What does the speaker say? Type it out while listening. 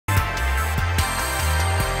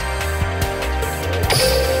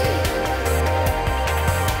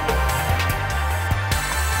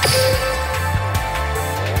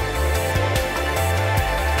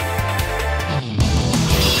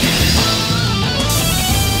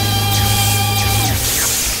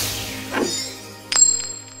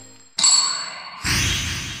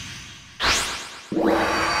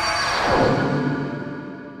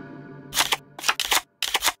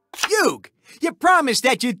promised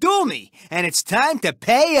that you'd duel me, and it's time to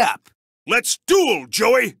pay up. Let's duel,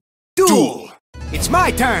 Joey! Duel! It's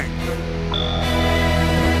my turn!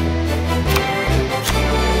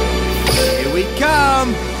 Here we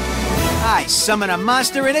come! I summon a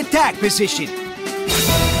monster in attack position.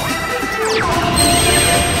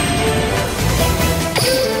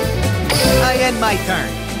 I end my turn.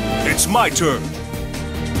 It's my turn.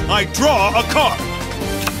 I draw a card.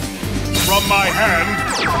 From my hand,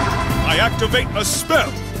 I activate a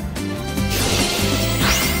spell.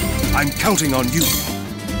 I'm counting on you.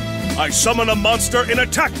 I summon a monster in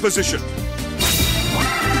attack position.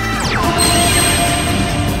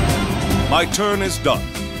 My turn is done.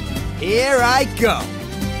 Here I go.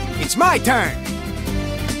 It's my turn.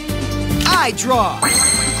 I draw.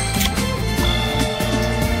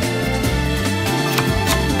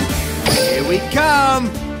 Here we come.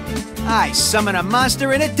 I summon a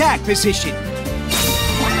monster in attack position.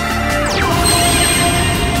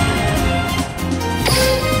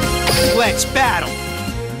 Let's battle.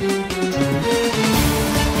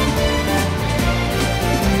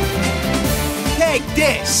 Take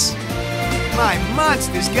this. My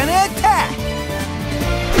monster's gonna attack.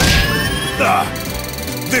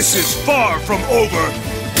 This is far from over.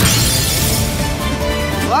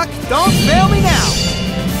 Luck, don't fail me now.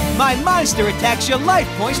 My monster attacks your life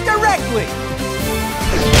points directly.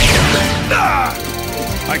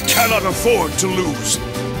 I cannot afford to lose.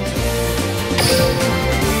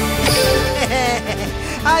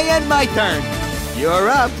 I end my turn. You're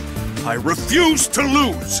up. I refuse to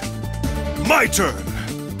lose. My turn.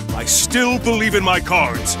 I still believe in my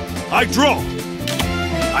cards. I draw.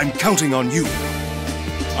 I'm counting on you.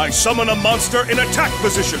 I summon a monster in attack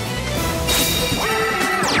position.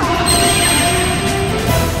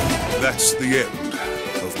 That's the end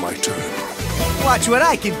of my turn. Watch what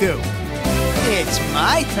I can do. It's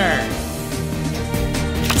my turn.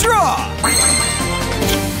 Draw!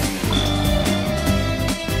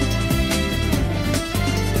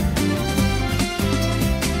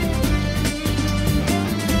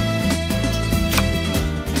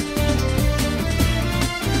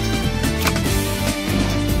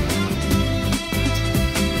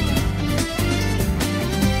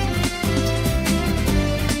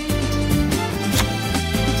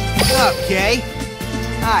 Okay.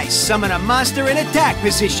 I summon a monster in attack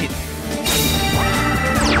position.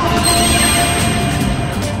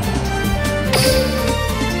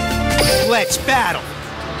 Let's battle.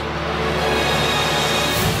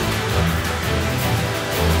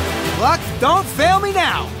 Luck, don't fail me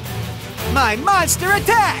now. My monster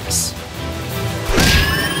attacks.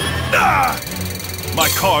 My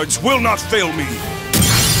cards will not fail me.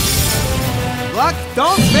 Luck,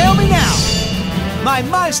 don't fail me now. My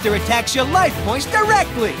monster attacks your life points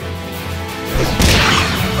directly!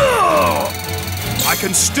 I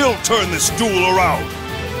can still turn this duel around!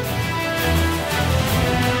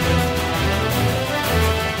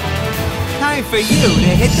 Time for you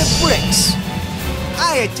to hit the bricks!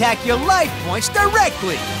 I attack your life points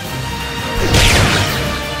directly!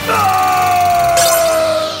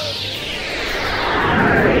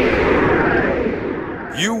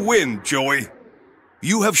 You win, Joey.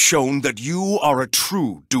 You have shown that you are a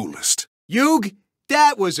true duelist. Yug,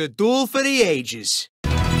 that was a duel for the ages.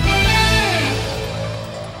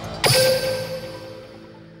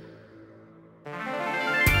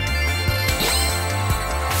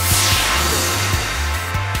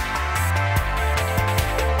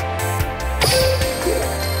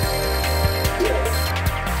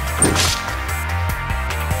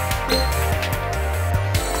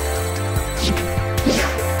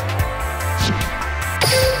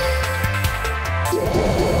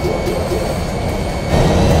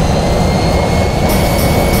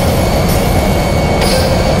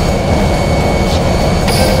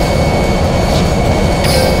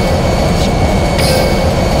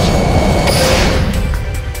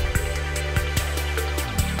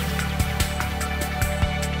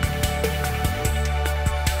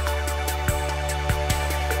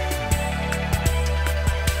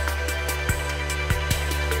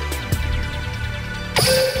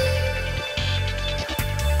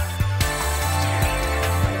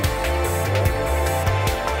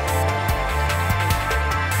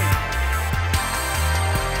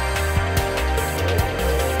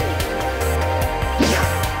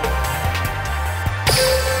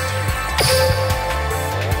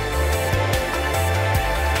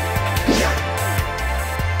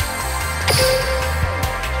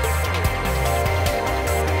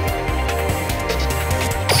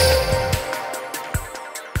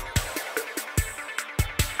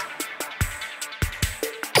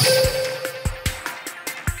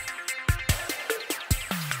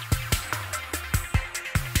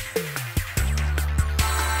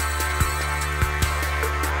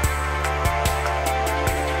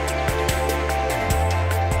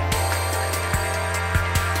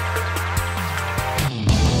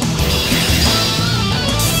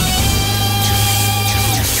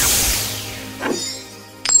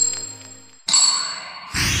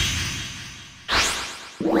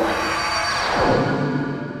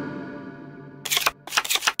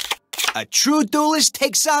 true duelist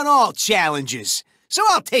takes on all challenges. So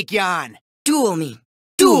I'll take you on. Duel me.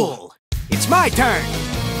 Duel. It's my turn.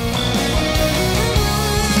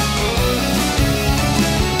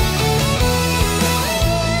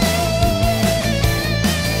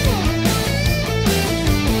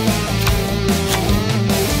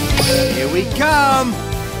 Here we come.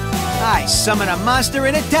 I summon a monster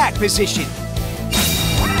in attack position.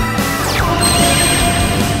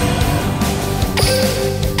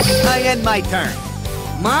 I end my turn.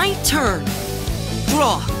 My turn.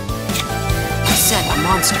 Draw. I set a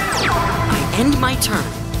monster. I end my turn.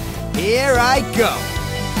 Here I go.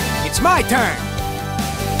 It's my turn.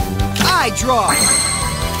 I draw.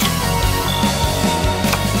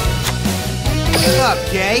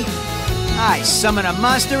 Okay. I summon a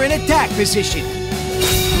monster in attack position.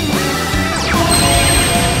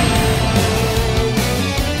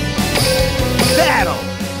 Battle.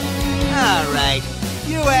 All right.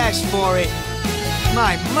 You asked for it.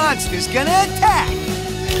 My monster's gonna attack.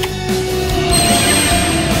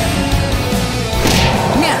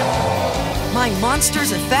 Now, my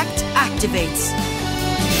monster's effect activates.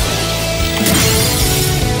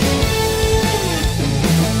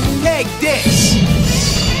 Take this.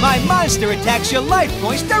 My monster attacks your life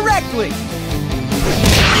points directly.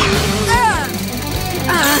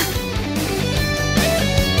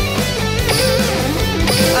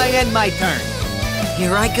 I end my turn.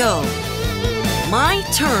 Here I go. My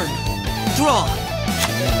turn. Draw.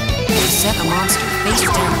 I set a monster face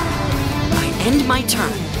down. I end my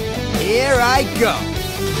turn. Here I go.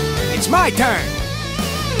 It's my turn.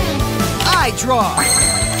 I draw.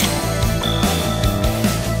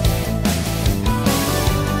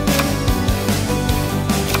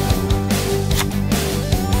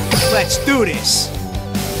 Let's do this.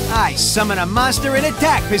 I summon a monster in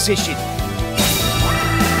attack position.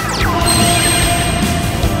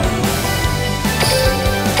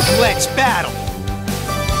 Let's battle.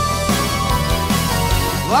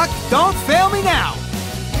 Luck, don't fail me now.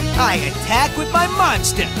 I attack with my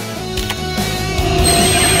monster.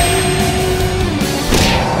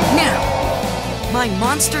 Now, my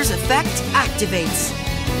monster's effect activates.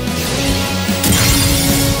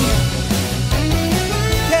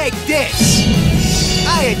 Take this.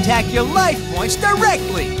 I attack your life points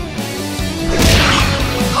directly.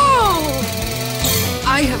 Oh!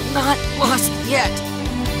 I have not lost yet.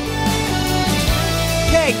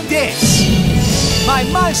 Take this. My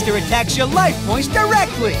monster attacks your life points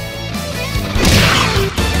directly.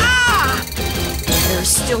 Ah! There's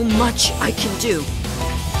still much I can do.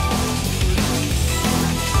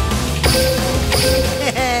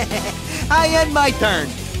 I end my turn.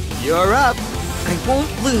 You're up. I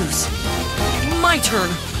won't lose. My turn.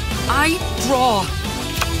 I draw.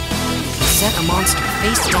 I set a monster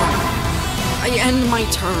face down. I end my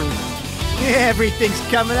turn. Everything's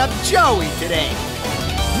coming up Joey today.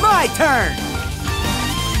 My turn.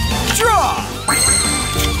 Draw.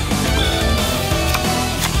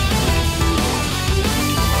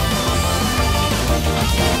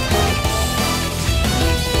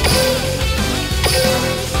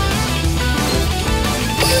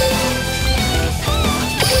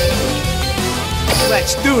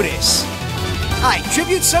 Let's do this. I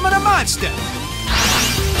tribute summon a monster.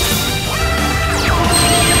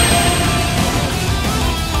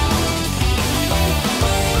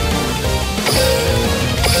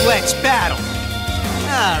 Let's battle.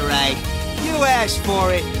 All right, you asked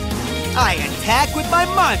for it. I attack with my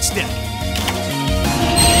monster.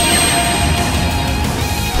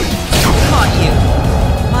 Caught you.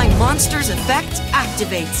 My monster's effect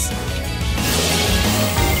activates.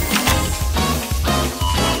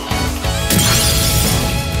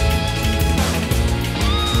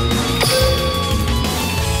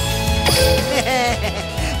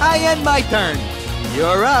 I end my turn.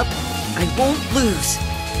 You're up. I won't lose.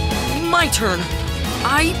 My turn.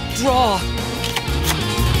 I draw.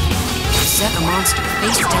 I set a monster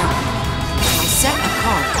face down. I set a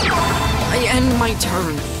card. I end my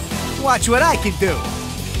turn. Watch what I can do.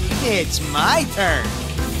 It's my turn.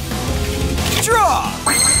 Draw.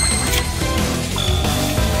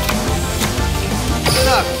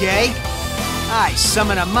 Okay. I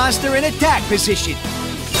summon a monster in attack position.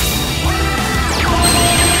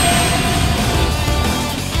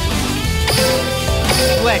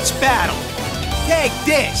 Let's battle. Take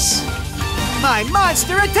this. My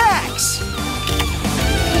monster attacks.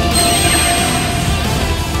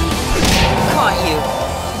 Caught you.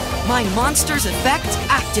 My monster's effect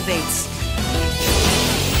activates.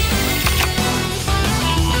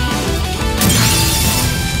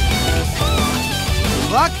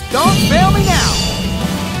 Luck, don't fail me now.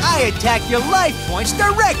 I attack your life points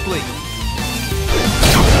directly.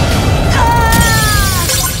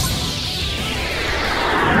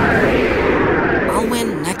 I'll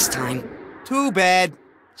win next time. Too bad.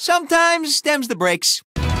 Sometimes stems the breaks.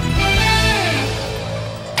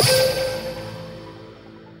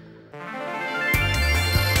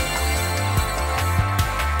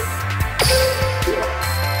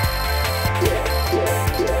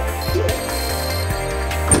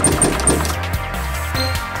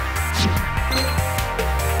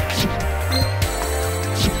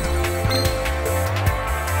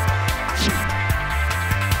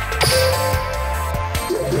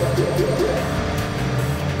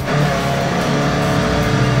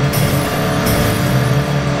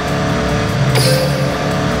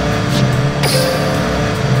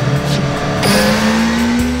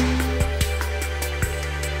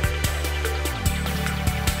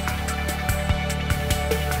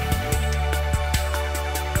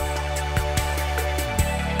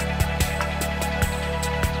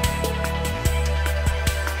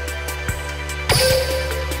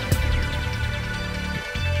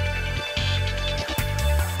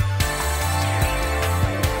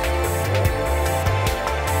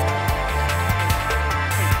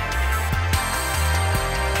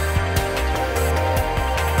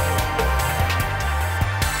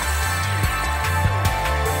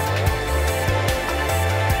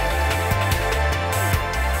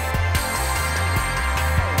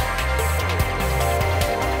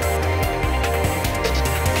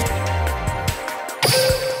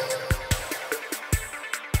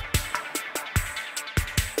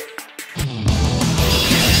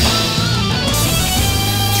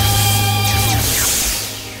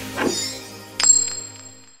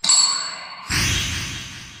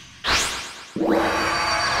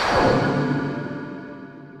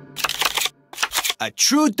 A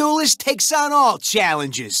true duelist takes on all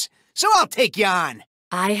challenges, so I'll take you on.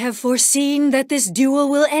 I have foreseen that this duel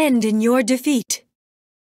will end in your defeat,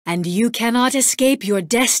 and you cannot escape your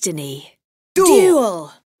destiny.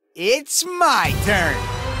 Duel! It's my turn.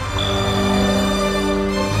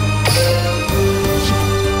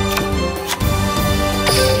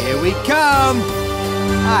 Here we come.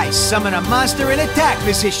 I summon a monster in attack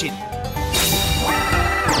position.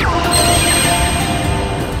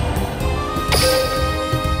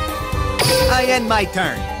 I end my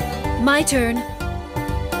turn. My turn.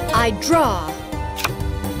 I draw.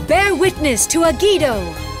 Bear witness to a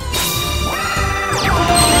Yugioh.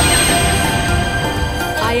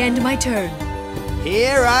 I end my turn.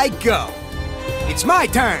 Here I go. It's my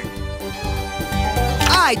turn.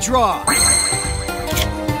 I draw.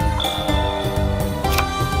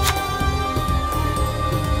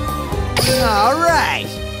 All right.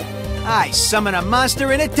 I summon a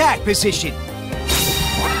monster in attack position.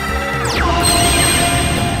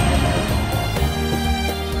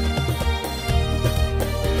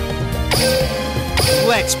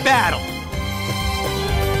 Let's battle.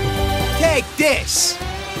 Take this.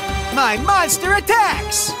 My monster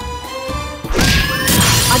attacks. A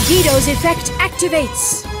Yugioh's effect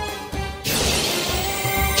activates.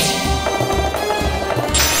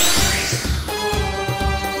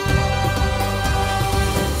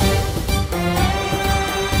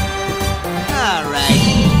 All right.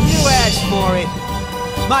 You asked for it.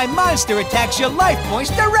 My monster attacks your life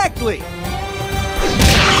points directly.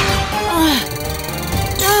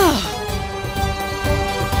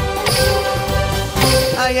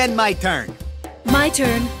 I end my turn. My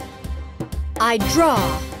turn. I draw.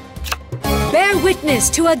 Bear witness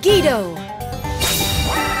to a Yugioh.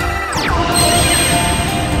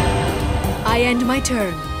 I end my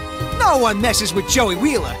turn. No one messes with Joey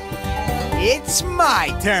Wheeler. It's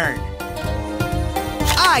my turn.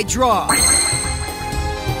 I draw.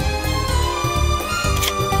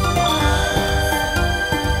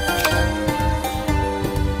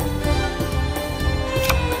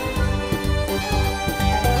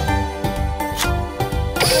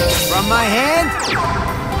 From my hand,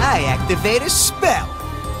 I activate a spell.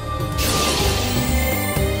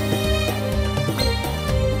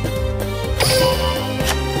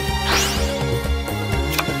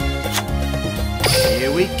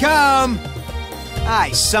 Here we come. I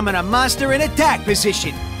summon a monster in attack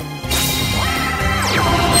position.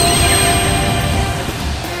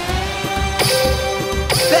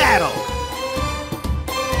 Battle.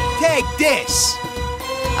 Take this.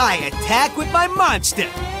 I attack with my monster.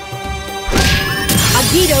 A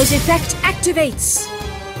Yugioh's effect activates.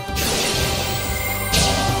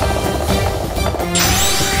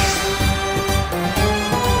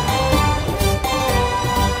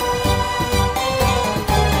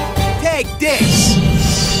 Take this!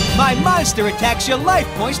 My monster attacks your life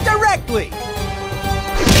points directly!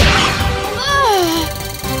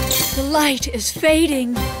 light is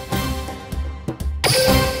fading.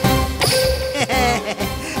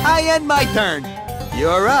 I end my turn.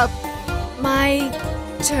 You're up. My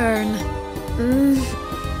turn.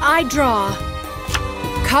 I draw.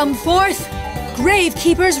 Come forth,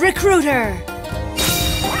 Gravekeeper's Recruiter.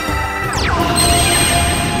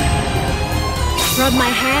 From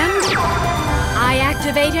my hand, I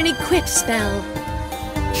activate an equip spell.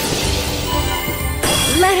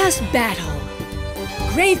 Let us battle.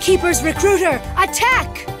 Gravekeeper's Recruiter,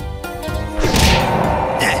 attack!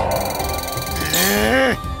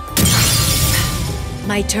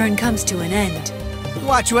 My turn comes to an end.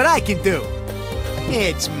 Watch what I can do.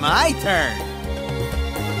 It's my turn.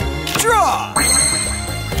 Draw!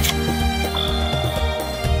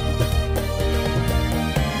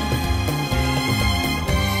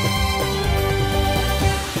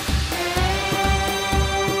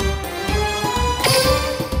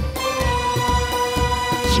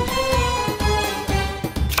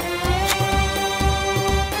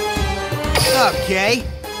 Okay.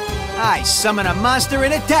 I summon a monster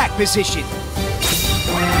in attack position.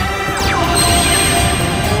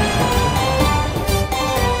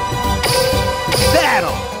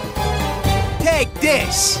 Battle! Take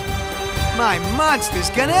this! My monster's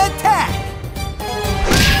gonna attack!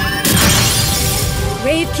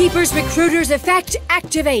 Gravekeeper's Recruiter's effect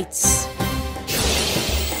activates.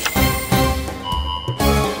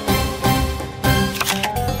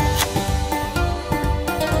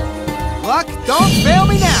 Luck, don't fail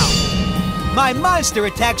me now! My monster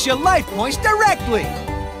attacks your life points directly!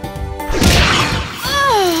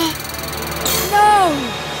 No!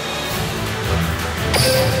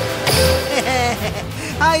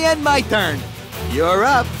 I end my turn. You're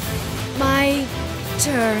up. My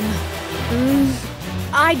turn.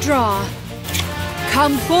 I draw.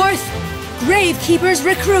 Come forth, Gravekeeper's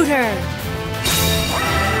Recruiter.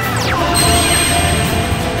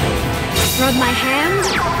 From my hand,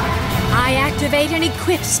 I activate an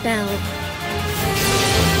equip spell.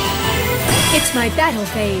 It's my battle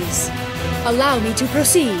phase. Allow me to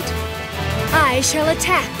proceed. I shall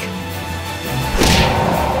attack.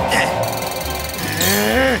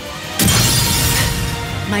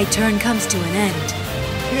 My turn comes to an end.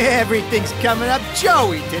 Everything's coming up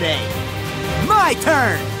Joey today. My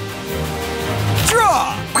turn.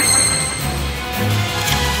 Draw!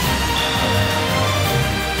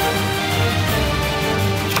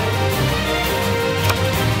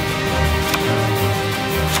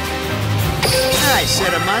 I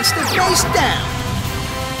set a monster face down.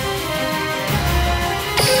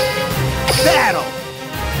 Battle!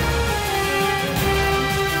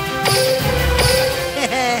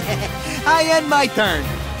 I end my turn.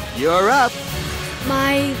 You're up.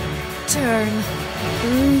 My turn.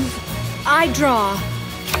 I draw.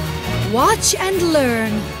 Watch and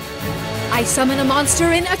learn. I summon a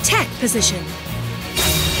monster in attack position.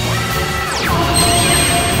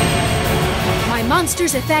 My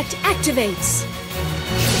monster's effect activates.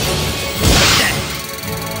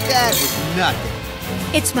 That was nothing.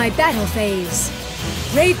 It's my battle phase.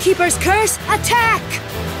 Gravekeeper's Curse, attack!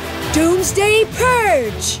 Doomsday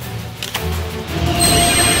Purge!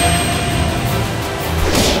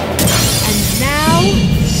 And now,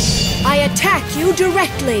 I attack you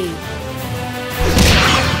directly.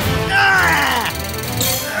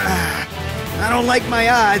 I don't like my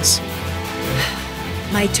odds.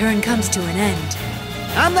 My turn comes to an end.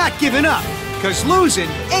 I'm not giving up, because losing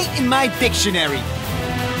ain't in my dictionary.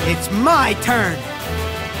 It's my turn.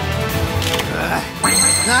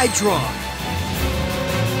 I draw.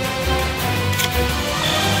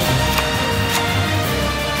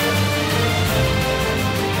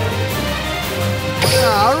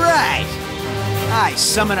 All right. I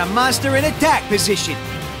summon a monster in attack position.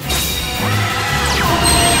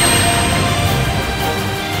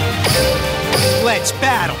 Let's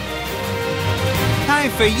battle. Time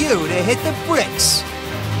for you to hit the bricks.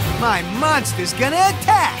 My monster's gonna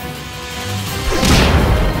attack.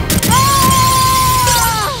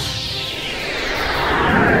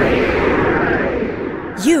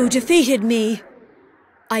 You defeated me.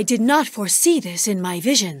 I did not foresee this in my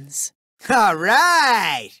visions. All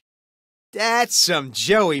right. That's some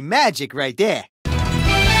Joey magic right there.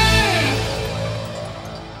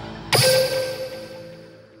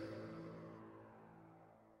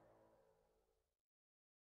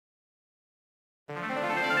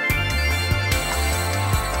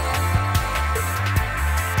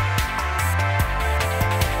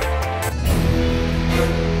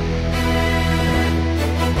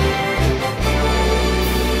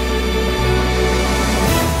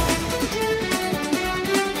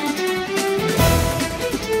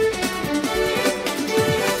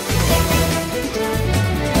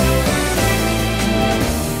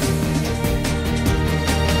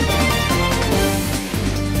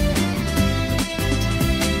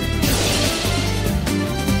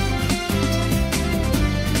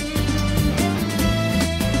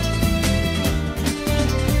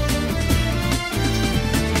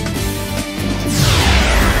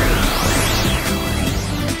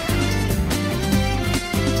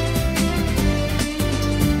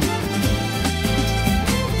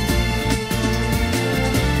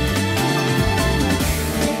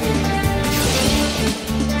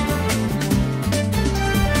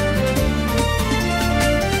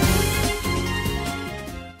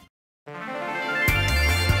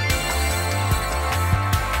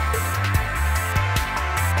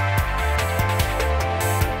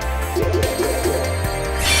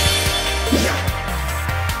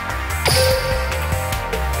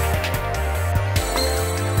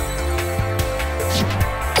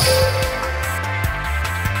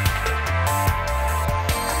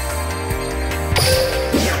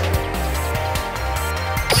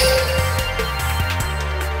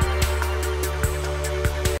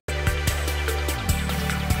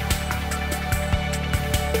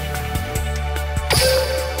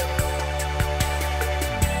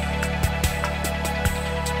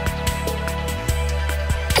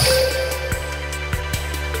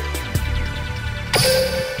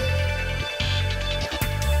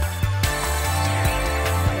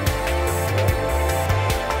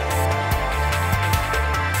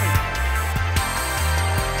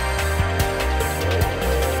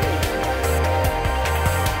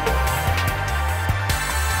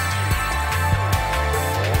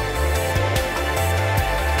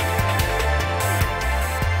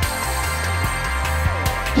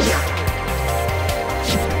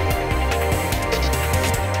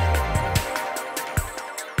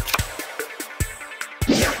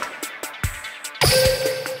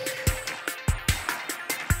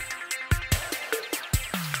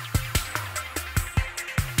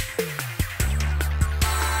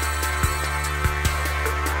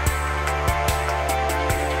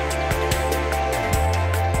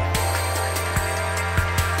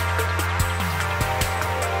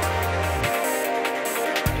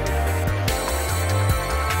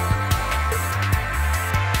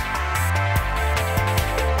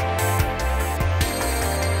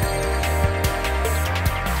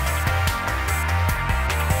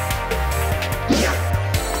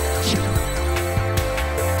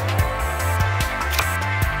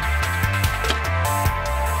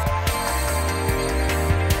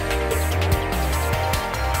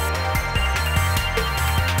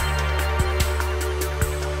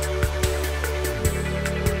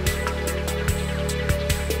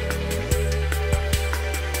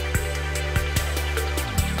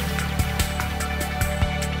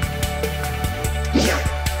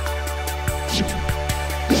 Yeah.